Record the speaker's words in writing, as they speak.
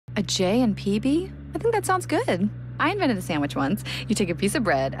A J and PB? I think that sounds good. I invented a sandwich once. You take a piece of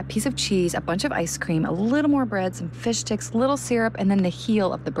bread, a piece of cheese, a bunch of ice cream, a little more bread, some fish sticks, little syrup, and then the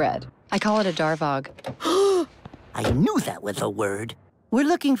heel of the bread. I call it a darvog. I knew that was a word. We're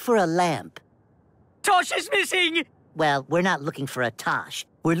looking for a lamp. Tosh is missing! Well, we're not looking for a Tosh.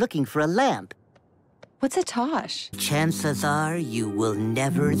 We're looking for a lamp. What's a Tosh? Chances are you will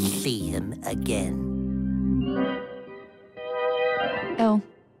never see him again. Oh,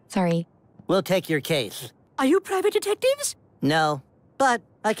 sorry. We'll take your case. Are you private detectives? No, but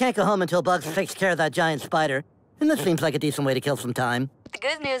I can't go home until Bugs takes care of that giant spider. And this seems like a decent way to kill some time. The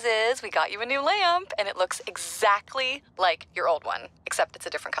good news is we got you a new lamp, and it looks exactly like your old one, except it's a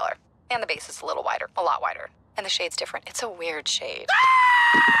different color. And the base is a little wider, a lot wider. And the shade's different. It's a weird shade.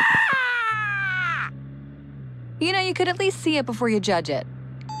 You know, you could at least see it before you judge it.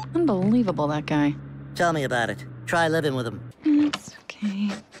 Unbelievable, that guy. Tell me about it. Try living with him. That's okay.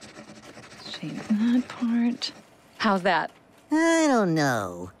 Shade that part. How's that? I don't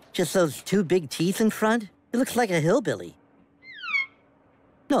know. Just those two big teeth in front? It looks like a hillbilly.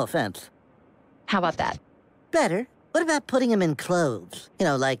 No offense. How about that? Better. What about putting him in clothes? You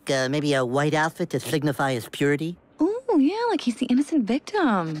know, like maybe a white outfit to signify his purity? Oh, yeah, like he's the innocent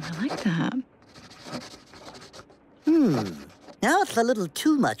victim. I like that. Now it's a little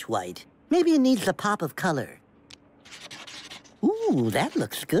too much white. Maybe it needs a pop of color. Ooh, that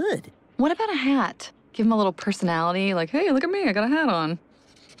looks good. What about a hat? Give him a little personality, like, hey, look at me, I got a hat on.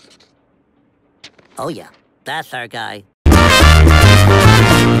 Oh yeah, that's our guy.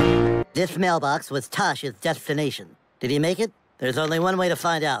 This mailbox was Tosh's destination. Did he make it? There's only one way to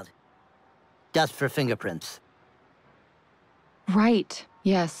find out. Dust for fingerprints. Right,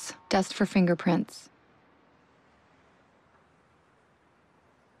 yes, dust for fingerprints.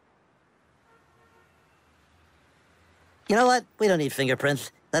 You know what? We don't need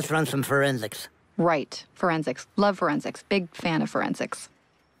fingerprints. Let's run some forensics. Right, forensics. Love forensics. Big fan of forensics.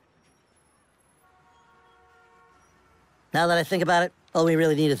 Now that I think about it, all we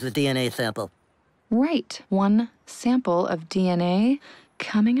really need is the DNA sample. Right, one sample of DNA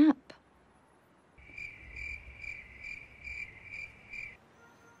coming up.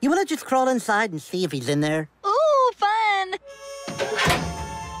 You want to just crawl inside and see if he's in there? Ooh, fun!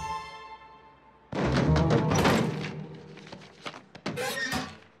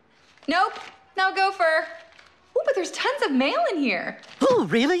 Nope, no Gopher. Ooh, but there's tons of mail in here. Oh,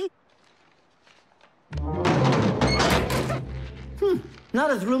 really? Not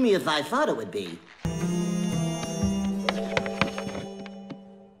as roomy as I thought it would be.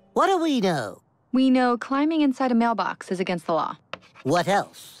 What do we know? We know climbing inside a mailbox is against the law. What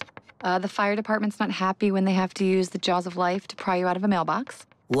else? The fire department's not happy when they have to use the jaws of life to pry you out of a mailbox.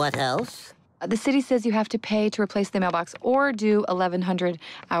 What else? The city says you have to pay to replace the mailbox or do 1,100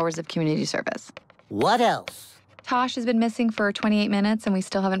 hours of community service. What else? Tosh has been missing for 28 minutes and we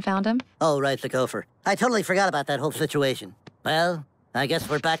still haven't found him. Oh, right, the Gopher. I totally forgot about that whole situation. Well, I guess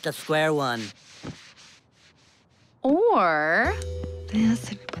we're back to square one. Or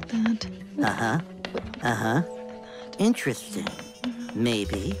this, if we put that. Interesting.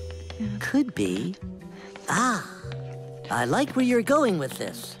 Maybe. Could be. Ah, I like where you're going with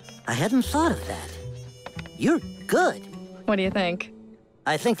this. I hadn't thought of that. You're good. What do you think?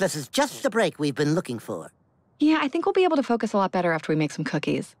 I think this is just the break we've been looking for. Yeah, I think we'll be able to focus a lot better after we make some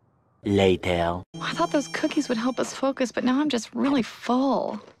cookies. Later. I thought those cookies would help us focus, but now I'm just really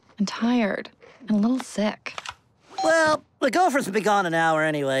full and tired and a little sick. Well, the Gophers will be gone an hour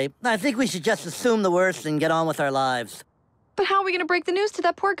anyway. I think we should just assume the worst and get on with our lives. But how are we going to break the news to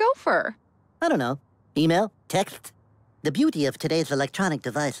that poor Gopher? I don't know. Email? Text? The beauty of today's electronic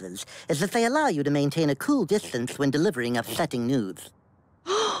devices is that they allow you to maintain a cool distance when delivering upsetting news.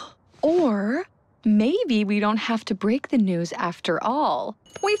 Or maybe we don't have to break the news after all.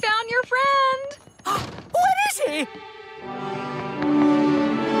 We found your friend! What is he?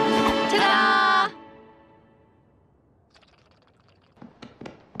 Ta-da!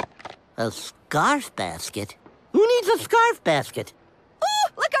 A scarf basket? Who needs a scarf basket? Oh,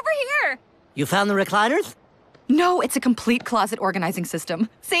 look over here! You found the recliners? No, it's a complete closet organizing system.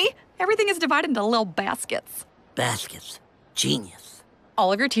 See? Everything is divided into little baskets. Baskets. Genius.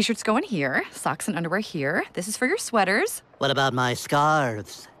 All of your t-shirts go in here, socks and underwear here. This is for your sweaters. What about my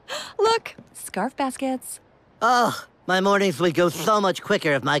scarves? Look, scarf baskets. Oh, my mornings would go so much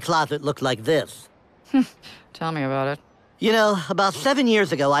quicker if my closet looked like this. Tell me about it. You know, about 7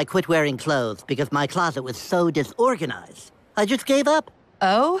 years ago, I quit wearing clothes because my closet was so disorganized. I just gave up.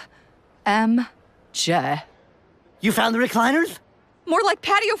 O-M-J. You found the recliners? More like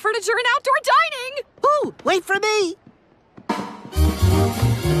patio furniture and outdoor dining! Ooh, wait for me!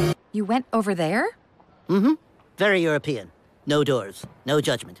 You went over there? Mm-hmm. Very European. No doors. No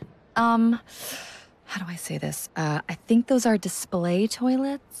judgment. How do I say this? I think those are display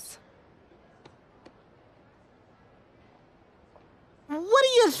toilets. What do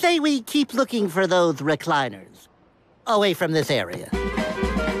you say we keep looking for those recliners? Away from this area.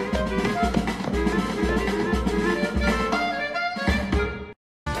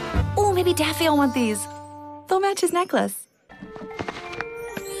 Oh, maybe Daffy will want these. They'll match his necklace.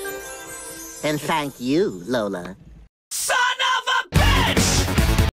 And thank you, Lola.